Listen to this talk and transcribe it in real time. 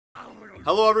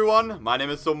Hello everyone, my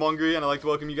name is Somungry and I'd like to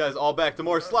welcome you guys all back to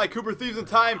more Sly Cooper Thieves in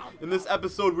Time. In this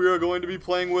episode we are going to be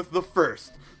playing with the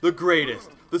first, the greatest,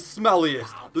 the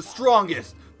smelliest, the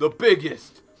strongest, the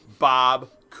biggest, Bob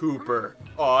Cooper.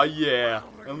 Aw yeah,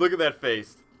 and look at that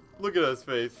face. Look at his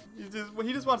face.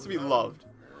 He just wants to be loved.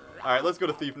 Alright, let's go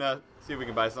to Thief Net, see if we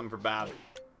can buy something for Bob.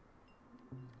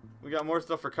 We got more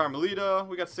stuff for Carmelita,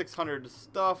 we got 600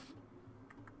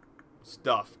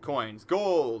 coins,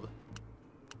 gold.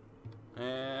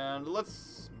 And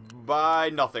let's buy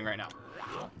nothing right now.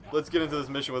 Let's get into this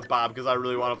mission with Bob because I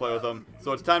really want to play with him.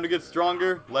 So it's time to get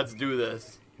stronger. Let's do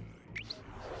this.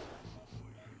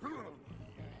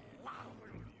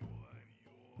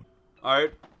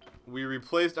 Alright. We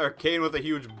replaced our cane with a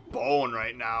huge bone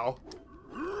right now.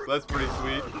 That's pretty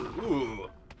sweet. Ooh.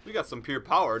 We got some pure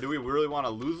power. Do we really want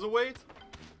to lose the weight?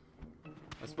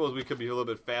 I suppose we could be a little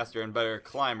bit faster and better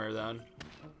climber then.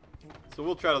 So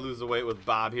we'll try to lose the weight with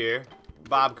Bob here.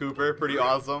 Bob Cooper, pretty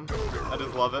awesome. I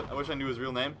just love it. I wish I knew his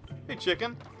real name. Hey,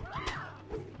 chicken.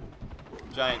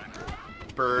 Giant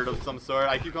bird of some sort.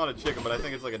 I keep calling it chicken, but I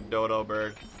think it's like a dodo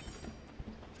bird.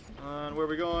 And where are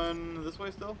we going? This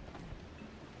way still?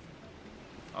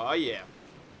 Oh, yeah.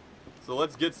 So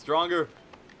let's get stronger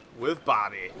with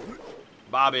Bobby.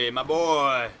 Bobby, my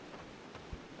boy.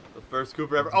 The first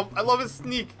Cooper ever. Oh, I love his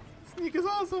sneak. Sneak is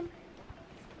awesome.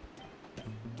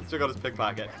 Let's check out his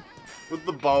pickpocket. With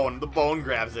the bone. The bone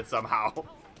grabs it somehow.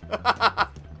 And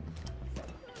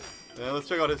let's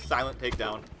check out his silent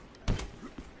takedown.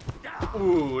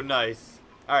 Ooh, nice.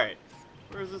 Alright.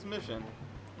 Where's this mission?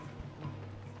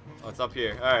 Oh, it's up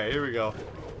here. Alright, here we go.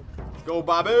 Let's go,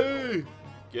 Bobby!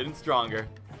 Getting stronger.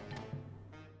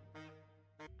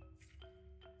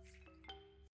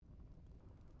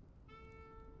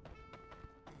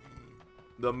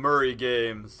 The Murray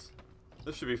games.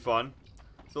 This should be fun.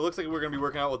 So it looks like we're going to be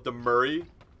working out with the Murray.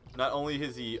 Not only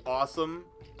is he awesome,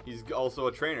 he's also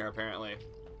a trainer apparently.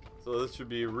 So this should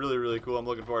be really, really cool. I'm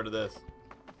looking forward to this.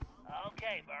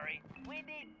 Okay, Murray. We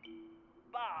need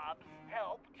Bob's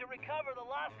help to recover the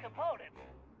lost components.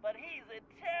 But he's in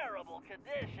terrible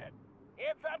condition.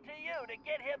 It's up to you to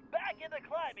get him back into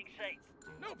climbing shape.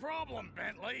 No problem,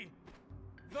 Bentley.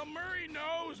 The Murray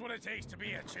knows what it takes to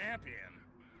be a champion.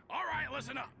 All right,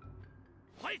 listen up.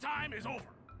 Playtime is over.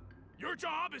 Your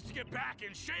job is to get back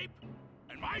in shape,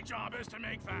 and my job is to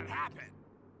make that happen.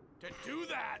 To do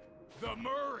that, the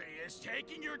Murray is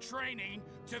taking your training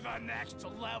to the next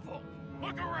level.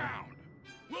 Look around.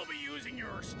 We'll be using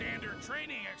your standard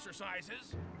training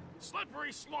exercises: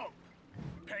 slippery slope,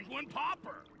 penguin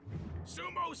popper,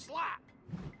 sumo slap,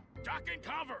 duck and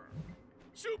cover,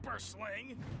 super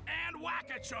sling, and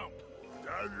whack-a-chump.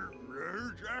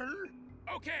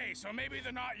 Okay, so maybe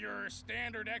they're not your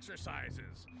standard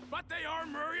exercises, but they are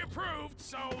Murray approved,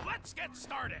 so let's get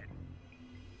started.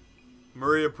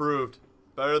 Murray approved.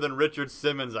 Better than Richard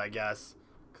Simmons, I guess.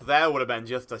 Because that would have been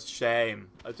just a shame.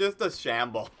 Just a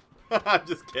shamble. I'm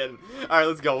just kidding. Alright,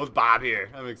 let's go with Bob here.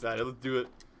 I'm excited. Let's do it.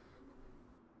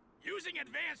 Using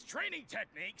advanced training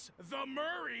techniques, the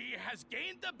Murray has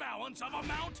gained the balance of a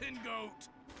mountain goat.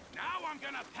 Now I'm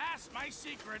gonna pass my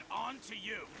secret on to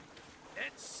you.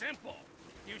 It's simple.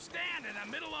 You stand in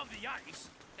the middle of the ice,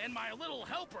 and my little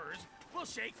helpers will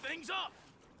shake things up.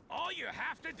 All you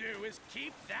have to do is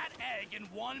keep that egg in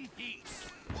one piece.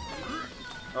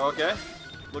 Okay.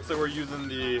 Looks like we're using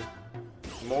the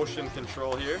motion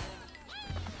control here.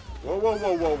 Whoa, whoa,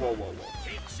 whoa, whoa, whoa, whoa, whoa.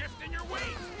 Keep shifting your weight.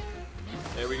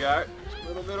 There we got a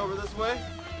little bit over this way.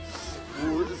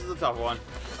 Ooh, this is a tough one.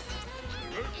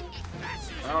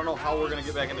 I don't know how we're going to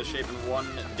get back into shape in one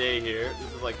day here.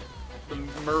 This is like the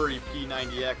Murray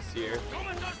P90X here. Don't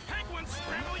let those penguins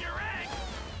scramble your egg.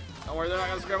 Don't worry, they're not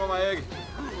going to scramble my egg.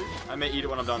 I may eat it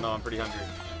when I'm done though, I'm pretty hungry.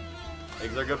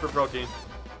 Eggs are good for protein.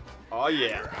 Oh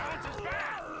yeah. Balance is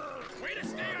back. Way to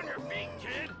stay on your feet,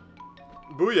 kid.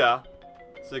 Booyah.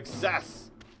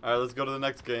 Success. Alright, let's go to the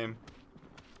next game.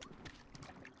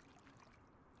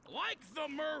 Like the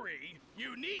Murray,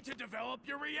 you need to develop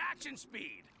your reaction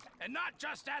speed, and not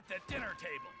just at the dinner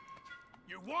table.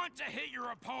 You want to hit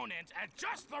your opponent at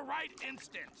just the right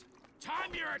instant.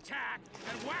 Time your attack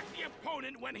and whack the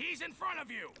opponent when he's in front of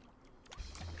you.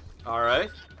 Alright.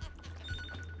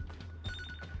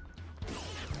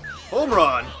 Home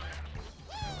run.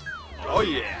 Oh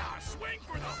yeah. Swing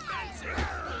for the fences.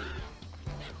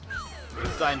 We're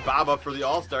gonna sign Bob up for the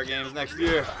All-Star games next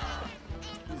year.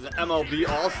 He's an MLB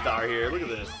All-Star here. Look at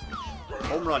this.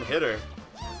 Home run hitter.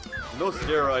 No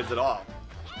steroids at all.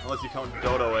 Unless you count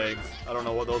dodo eggs. I don't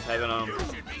know what those have in them. You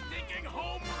should be thinking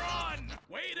home run.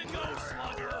 Way to go,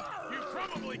 slugger. You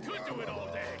probably could do it all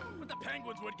day, but the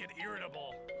Penguins would get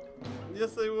irritable.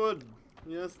 Yes, they would.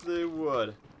 Yes, they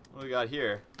would. What do we got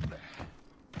here?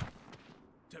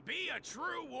 To be a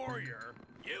true warrior,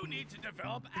 you need to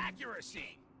develop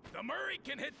accuracy. The Murray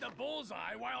can hit the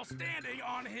bullseye while standing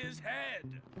on his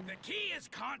head. The key is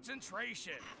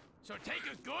concentration. So take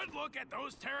a good look at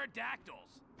those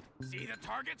pterodactyls. See the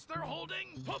targets they're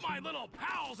holding? Put my little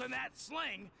pals in that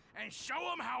sling and show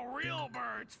them how real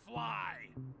birds fly.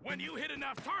 When you hit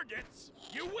enough targets,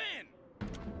 you win.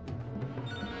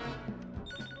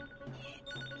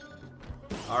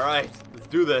 All right, let's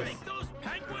do this. Make those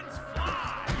penguins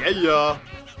fly. Yeah.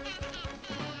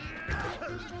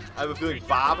 I have a feeling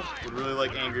Bob would really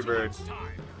like Angry Birds.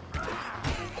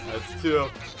 That's 2.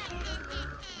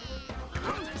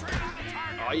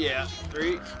 Oh yeah,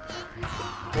 3,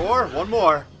 4, 1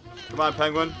 more. Come on,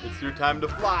 Penguin, it's your time to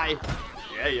fly.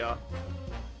 Yeah.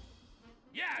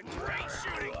 Yeah, great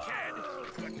shooting, kid,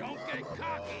 but don't get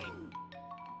cocky.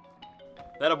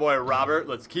 That a boy, Robert.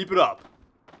 Let's keep it up.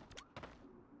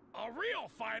 A real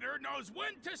fighter knows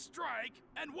when to strike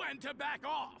and when to back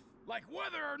off. Like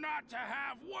whether or not to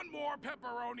have one more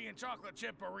pepperoni and chocolate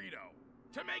chip burrito.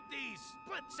 To make these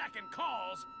split-second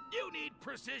calls, you need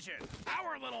precision.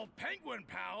 Our little penguin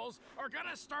pals are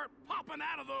gonna start popping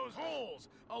out of those holes,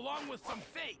 along with some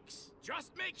fakes.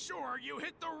 Just make sure you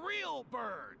hit the real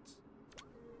birds.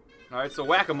 All right, so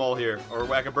whack-a-mole here, or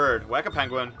whack-a-bird,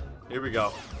 whack-a-penguin. Here we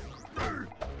go.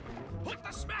 Put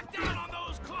the smack down on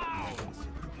those clowns.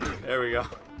 There we go.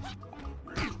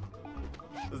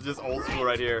 This is just old school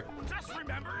right here. Just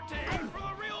remember to aim for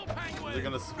the real penguin. They're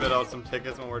gonna spit out some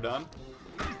tickets when we're done.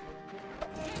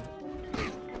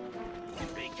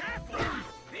 Be careful.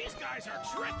 These guys are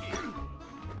tricky.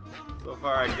 So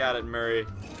far, I got it, Murray.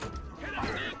 Hit a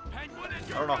big penguin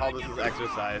and I don't know how this is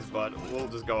exercise, but we'll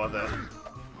just go with it.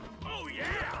 Oh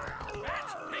yeah,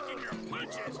 that's picking your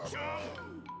punches, chum.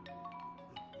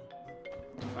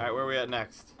 All right, where are we at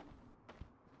next?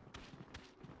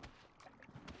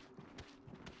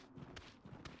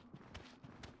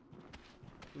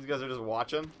 These guys are just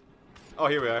watching. Oh,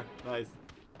 here we are. Nice.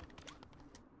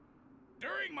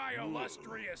 During my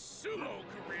illustrious sumo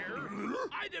career,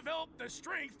 I developed the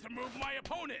strength to move my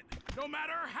opponent, no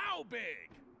matter how big.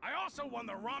 I also won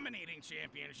the ramen eating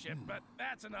championship, but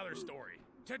that's another story.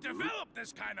 To develop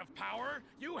this kind of power,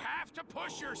 you have to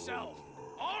push yourself.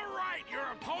 All right, your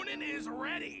opponent is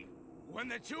ready. When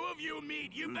the two of you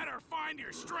meet, you better find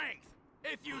your strength.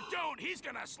 If you don't, he's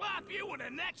gonna slap you in the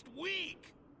next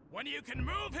week. When you can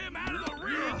move him out of the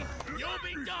ring, you'll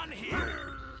be done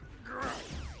here.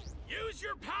 Use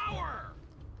your power.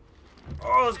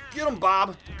 Oh, let's get him,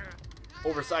 Bob.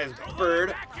 Oversized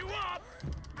bird. Back you up.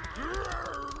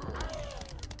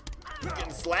 He's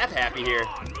getting slap happy here.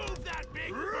 Come on, move that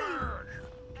big bird.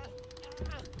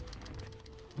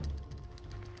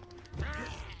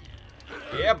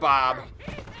 Yeah, Bob.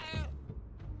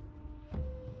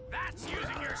 That's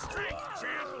using your strength,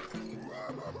 champ.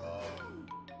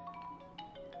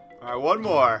 All right, one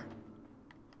more.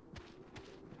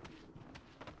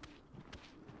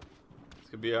 This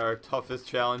could be our toughest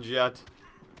challenge yet.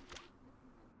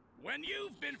 When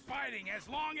you've been fighting as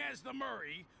long as the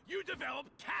Murray, you develop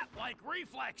cat-like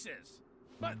reflexes.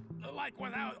 But, like,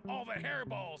 without all the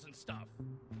hairballs and stuff.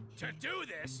 To do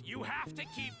this, you have to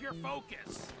keep your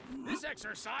focus. This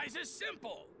exercise is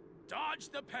simple. Dodge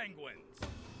the penguins.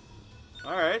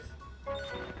 All right.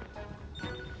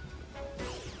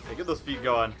 Hey, get those feet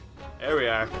going. There we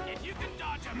are. If you can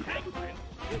dodge a penguin,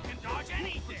 you can dodge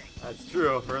anything. That's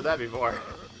true. I've heard that before.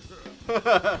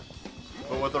 But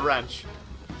with a wrench.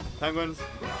 Penguins,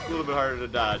 a little bit harder to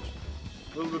dodge.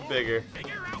 A little bit bigger.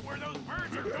 Figure out where those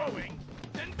birds are going,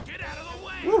 then get out of the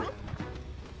way. Woo!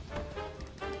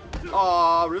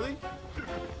 Aw, really?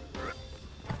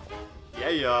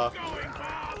 Yeah. Going,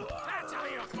 Bob. That's how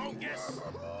you focus.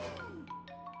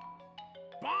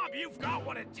 Bob, you've got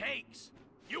what it takes.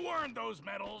 You earned those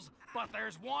medals, but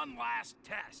there's one last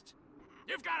test.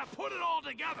 You've got to put it all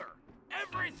together.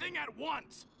 Everything at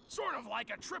once. Sort of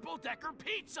like a triple-decker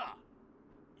pizza.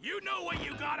 You know what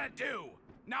you gotta do.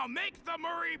 Now make the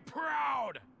Murray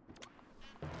proud.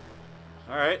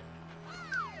 All right.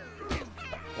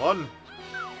 1,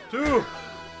 2,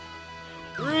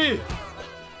 3,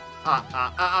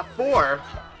 4,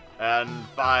 and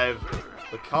 5.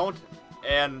 The Count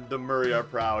and the Murray are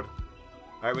proud.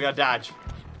 All right, we got dodge.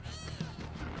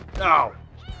 Oh,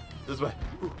 this way.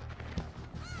 Ooh.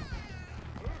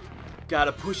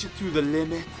 Gotta push it to the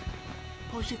limit.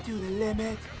 Push it to the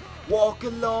limit. Walk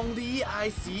along the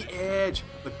icy edge,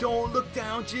 but don't look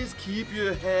down, just keep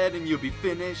your head and you'll be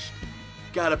finished.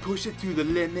 Gotta push it to the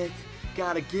limit,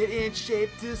 gotta get in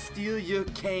shape to steal your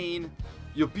cane.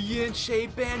 You'll be in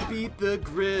shape and beat the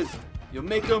Grizz. You'll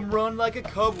make them run like a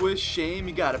cub with shame.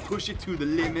 You gotta push it to the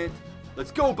limit.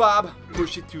 Let's go, Bob.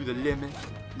 Push it to the limit.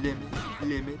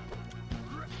 Limit.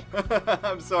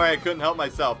 I'm sorry, I couldn't help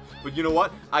myself. But you know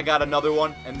what? I got another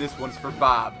one, and this one's for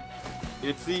Bob.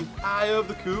 It's the eye of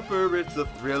the Cooper. It's the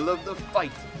thrill of the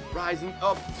fight. Rising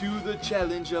up to the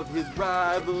challenge of his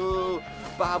rival.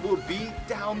 Bob will beat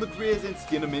down the Grizz and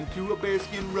skin him into a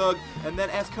bearskin rug. And then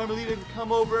ask Carmelita to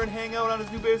come over and hang out on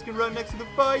his new bearskin rug next to the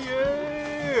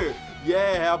fire.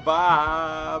 Yeah,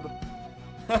 Bob.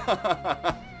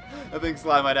 I think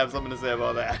Sly might have something to say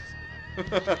about that.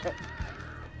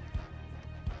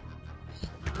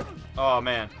 Oh,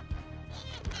 man.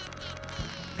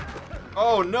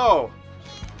 Oh, no.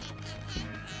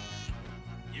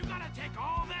 You gotta take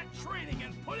all that training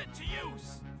and put it to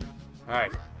use. All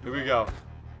right, here we go.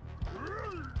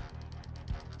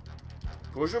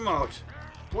 Push him out.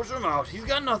 Push him out. He's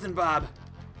got nothing, Bob.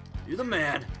 You're the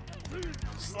man.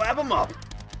 Slap him up.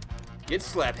 Get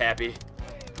slap happy.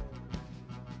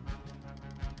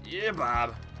 Yeah,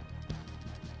 Bob.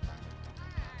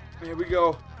 Here we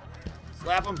go.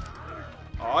 Slap him.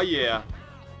 Oh, yeah.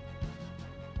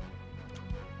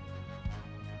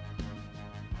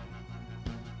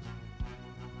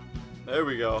 There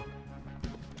we go.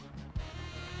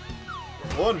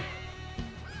 1,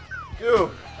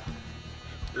 2,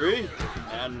 3,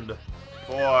 and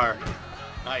 4.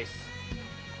 Nice.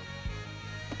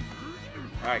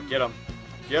 Alright, get him.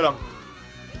 Get him.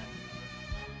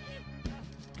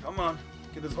 Come on.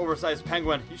 Get this oversized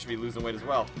penguin. He should be losing weight as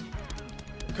well.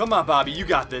 Come on, Bobby. You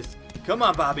got this. Come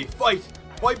on, Bobby. Fight.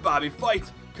 Fight, Bobby. Fight.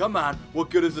 Come on. What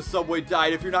good is a Subway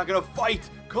diet if you're not going to fight?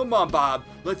 Come on, Bob.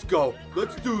 Let's go.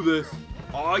 Let's do this.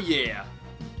 Oh, yeah.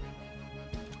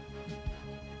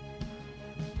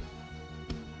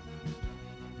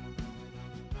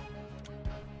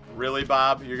 Really,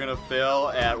 Bob? You're going to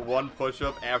fail at one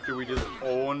push-up after we just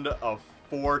owned a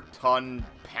 4-ton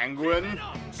penguin?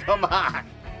 Come on.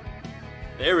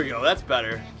 There we go. That's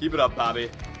better. Keep it up, Bobby.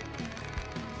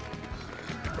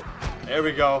 There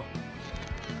we go.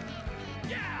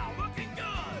 Yeah, looking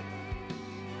good.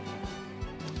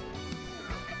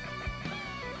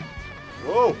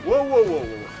 Whoa, whoa, whoa, whoa,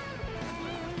 whoa.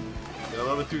 Get a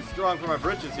little bit too strong for my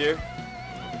britches here.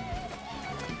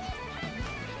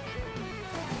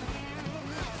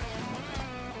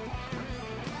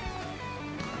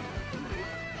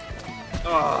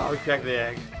 Oh, we cracked the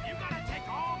egg. You gotta take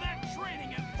all that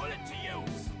training and put it to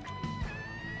use.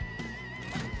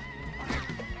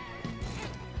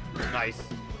 Nice.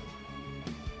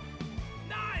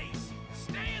 Nice.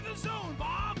 Stay in the zone,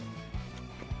 Bob.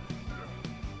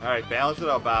 All right, balance it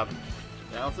out, Bob.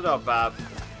 Balance it out, Bob.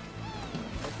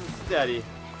 Nice and steady.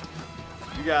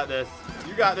 You got this.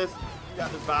 You got this. You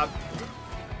got this, Bob.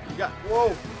 You got.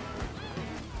 Whoa.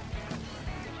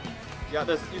 You got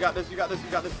this. You got this. You got this. You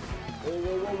got this. Whoa,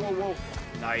 whoa, whoa, whoa, whoa.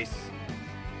 Nice.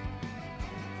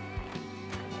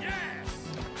 Yes.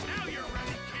 Now you're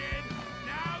ready, kid.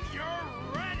 Now you're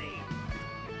ready.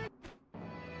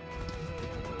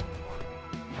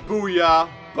 Booyah,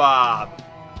 Bob.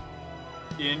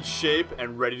 In shape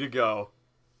and ready to go.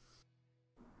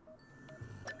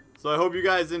 So I hope you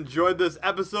guys enjoyed this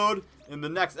episode. In the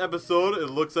next episode, it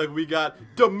looks like we got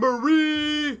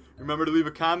Marie. Remember to leave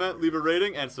a comment, leave a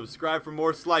rating, and subscribe for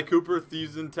more Sly Cooper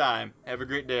Thieves in Time. Have a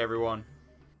great day, everyone.